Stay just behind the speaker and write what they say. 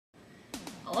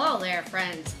Hello there,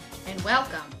 friends, and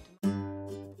welcome.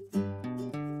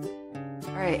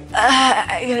 All right,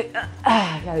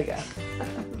 I gotta go.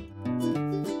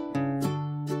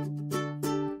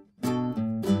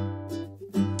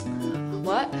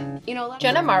 What?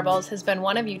 Jenna Marbles has been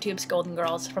one of YouTube's golden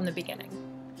girls from the beginning.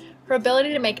 Her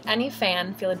ability to make any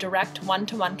fan feel a direct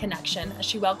one-to-one connection as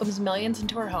she welcomes millions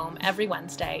into her home every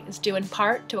Wednesday is due in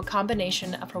part to a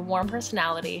combination of her warm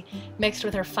personality mixed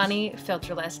with her funny,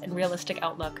 filterless, and realistic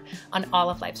outlook on all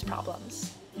of life's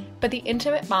problems. But the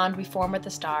intimate bond we form with the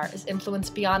star is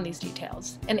influenced beyond these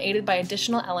details and aided by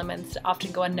additional elements that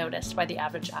often go unnoticed by the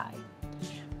average eye.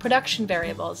 Production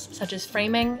variables such as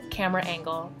framing, camera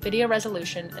angle, video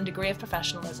resolution, and degree of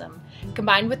professionalism,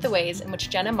 combined with the ways in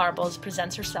which Jenna Marbles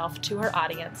presents herself to her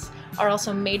audience, are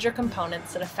also major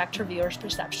components that affect her viewers'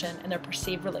 perception and their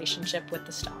perceived relationship with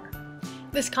the star.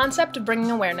 This concept of bringing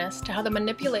awareness to how the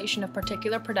manipulation of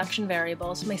particular production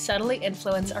variables may subtly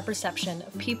influence our perception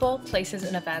of people, places,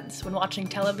 and events when watching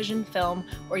television, film,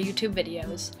 or YouTube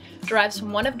videos derives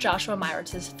from one of Joshua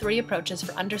Meiritz's 3 approaches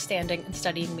for understanding and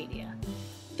studying media.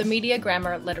 The media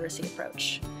grammar literacy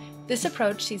approach. This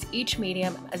approach sees each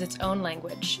medium as its own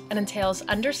language and entails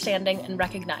understanding and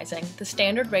recognizing the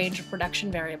standard range of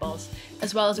production variables,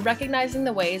 as well as recognizing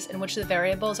the ways in which the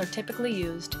variables are typically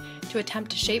used to attempt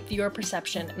to shape viewer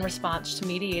perception in response to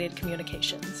mediated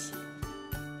communications.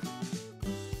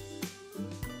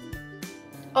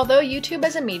 Although YouTube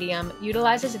as a medium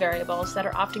utilizes variables that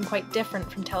are often quite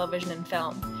different from television and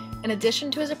film, in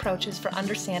addition to his approaches for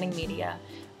understanding media,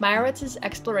 Meiritz's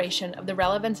exploration of the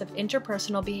relevance of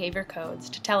interpersonal behavior codes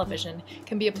to television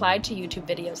can be applied to YouTube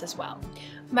videos as well.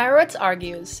 Meiritz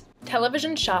argues,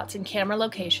 television shots and camera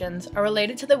locations are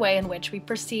related to the way in which we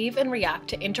perceive and react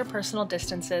to interpersonal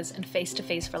distances and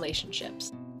face-to-face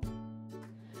relationships.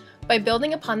 By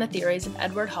building upon the theories of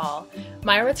Edward Hall,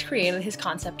 Meiritz created his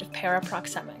concept of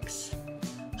paraproxemics.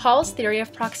 Hall's theory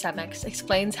of proxemics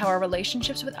explains how our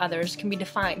relationships with others can be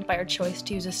defined by our choice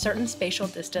to use a certain spatial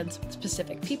distance with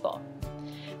specific people.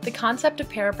 The concept of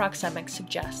paraproxemics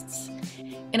suggests,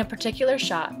 in a particular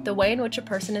shot, the way in which a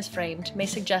person is framed may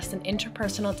suggest an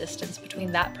interpersonal distance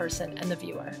between that person and the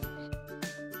viewer.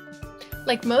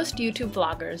 Like most YouTube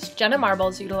vloggers, Jenna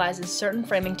Marbles utilizes certain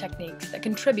framing techniques that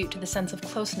contribute to the sense of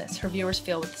closeness her viewers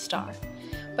feel with the star.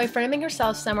 By framing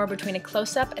herself somewhere between a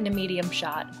close-up and a medium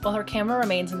shot, while her camera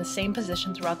remains in the same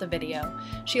position throughout the video,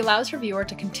 she allows her viewer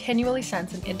to continually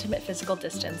sense an intimate physical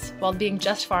distance while being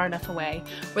just far enough away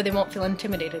where they won't feel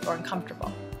intimidated or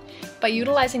uncomfortable. By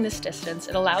utilizing this distance,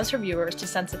 it allows her viewers to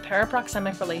sense a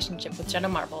paraproxemic relationship with Jenna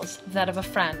Marbles, that of a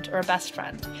friend or a best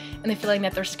friend, and the feeling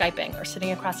that they're Skyping or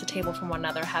sitting across the table from one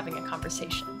another having a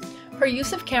conversation. Her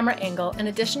use of camera angle, in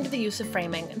addition to the use of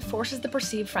framing, enforces the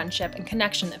perceived friendship and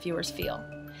connection that viewers feel.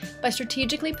 By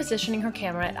strategically positioning her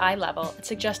camera at eye level, it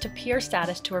suggests a peer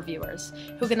status to her viewers,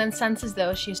 who can then sense as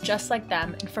though she is just like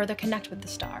them and further connect with the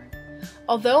star.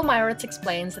 Although Meiritz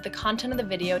explains that the content of the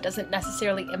video doesn't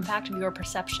necessarily impact viewer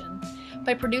perception,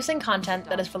 by producing content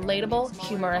that is relatable,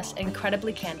 humorous, and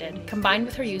incredibly candid, combined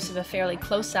with her use of a fairly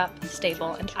close-up,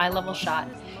 stable, and eye-level shot,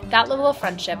 that level of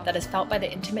friendship that is felt by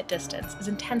the intimate distance is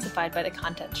intensified by the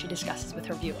content she discusses with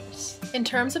her viewers. In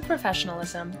terms of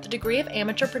professionalism, the degree of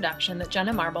amateur production that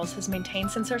Jenna Marbles has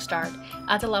maintained since her start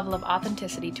adds a level of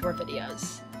authenticity to her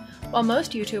videos. While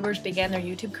most YouTubers began their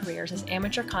YouTube careers as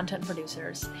amateur content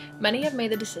producers, many have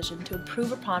made the decision to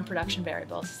improve upon production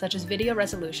variables such as video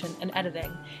resolution and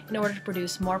editing in order to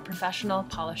produce more professional,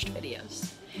 polished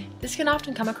videos. This can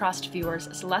often come across to viewers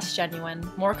as less genuine,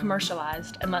 more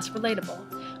commercialized, and less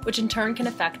relatable, which in turn can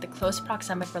affect the close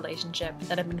proxemic relationship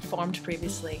that had been formed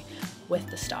previously with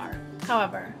the star.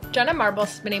 However, Jenna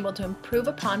Marbles has been able to improve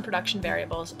upon production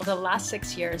variables over the last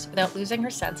 6 years without losing her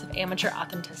sense of amateur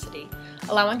authenticity,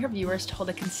 allowing her viewers to hold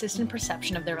a consistent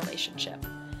perception of their relationship.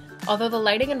 Although the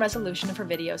lighting and resolution of her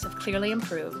videos have clearly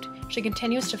improved, she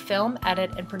continues to film,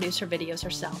 edit, and produce her videos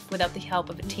herself without the help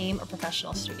of a team or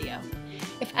professional studio.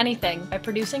 If anything, by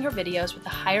producing her videos with a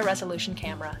higher resolution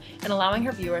camera and allowing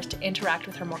her viewers to interact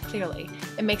with her more clearly,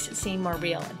 it makes it seem more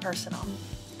real and personal.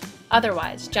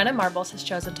 Otherwise, Jenna Marbles has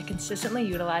chosen to consistently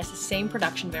utilize the same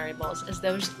production variables as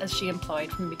those she employed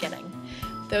from the beginning,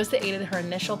 those that aided her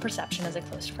initial perception as a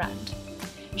close friend.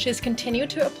 She has continued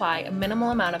to apply a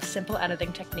minimal amount of simple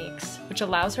editing techniques, which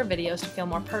allows her videos to feel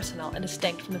more personal and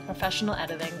distinct from the professional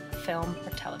editing of film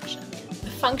or television.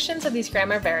 The functions of these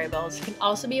grammar variables can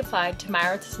also be applied to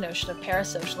Meiritz's notion of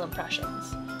parasocial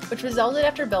impressions, which resulted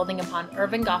after building upon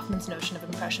Erving Goffman's notion of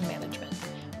impression management,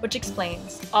 which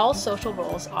explains all social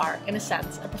roles are, in a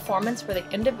sense, a performance where the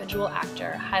individual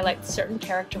actor highlights certain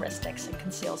characteristics and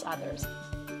conceals others.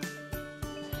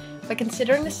 By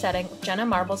considering the setting of Jenna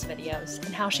Marble's videos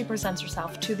and how she presents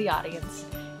herself to the audience,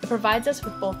 it provides us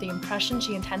with both the impression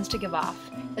she intends to give off,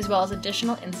 as well as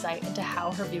additional insight into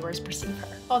how her viewers perceive her.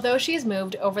 Although she has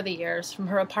moved over the years from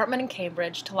her apartment in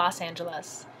Cambridge to Los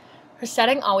Angeles, her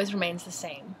setting always remains the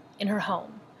same, in her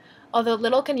home. Although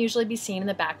little can usually be seen in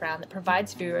the background that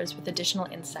provides viewers with additional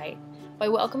insight, by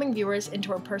welcoming viewers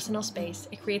into her personal space,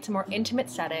 it creates a more intimate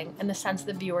setting and the sense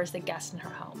that the viewer is the guest in her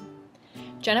home.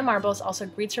 Jenna Marbles also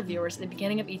greets her viewers at the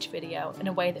beginning of each video in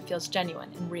a way that feels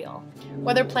genuine and real.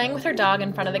 Whether playing with her dog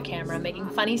in front of the camera, making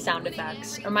funny sound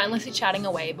effects, or mindlessly chatting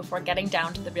away before getting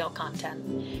down to the real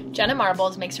content, Jenna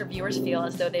Marbles makes her viewers feel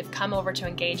as though they've come over to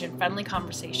engage in friendly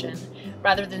conversation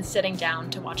rather than sitting down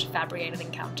to watch a fabricated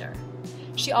encounter.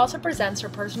 She also presents her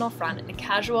personal front in a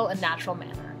casual and natural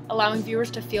manner, allowing viewers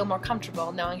to feel more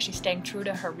comfortable knowing she's staying true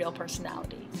to her real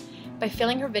personality. By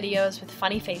filling her videos with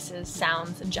funny faces,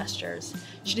 sounds, and gestures,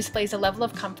 she displays a level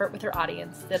of comfort with her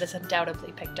audience that is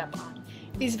undoubtedly picked up on.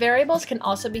 These variables can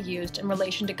also be used in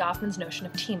relation to Goffman's notion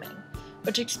of teaming,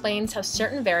 which explains how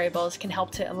certain variables can help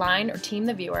to align or team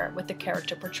the viewer with the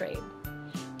character portrayed.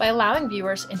 By allowing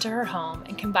viewers into her home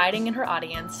and confiding in her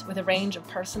audience with a range of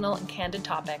personal and candid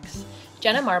topics,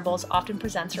 Jenna Marbles often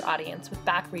presents her audience with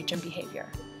back region behavior.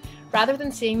 Rather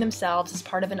than seeing themselves as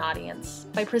part of an audience,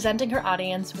 by presenting her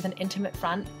audience with an intimate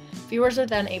front, viewers are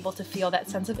then able to feel that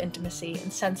sense of intimacy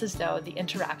and sense as though the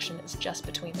interaction is just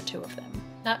between the two of them.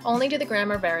 Not only do the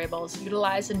grammar variables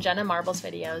utilized in Jenna Marble's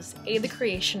videos aid the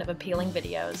creation of appealing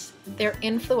videos, they are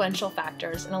influential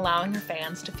factors in allowing her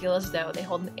fans to feel as though they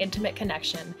hold an intimate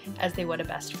connection as they would a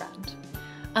best friend.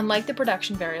 Unlike the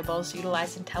production variables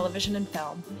utilized in television and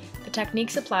film, the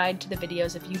techniques applied to the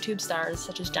videos of YouTube stars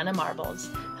such as Jenna Marbles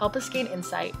help us gain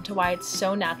insight into why it's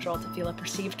so natural to feel a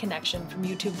perceived connection from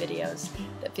YouTube videos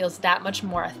that feels that much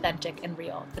more authentic and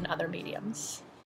real than other mediums.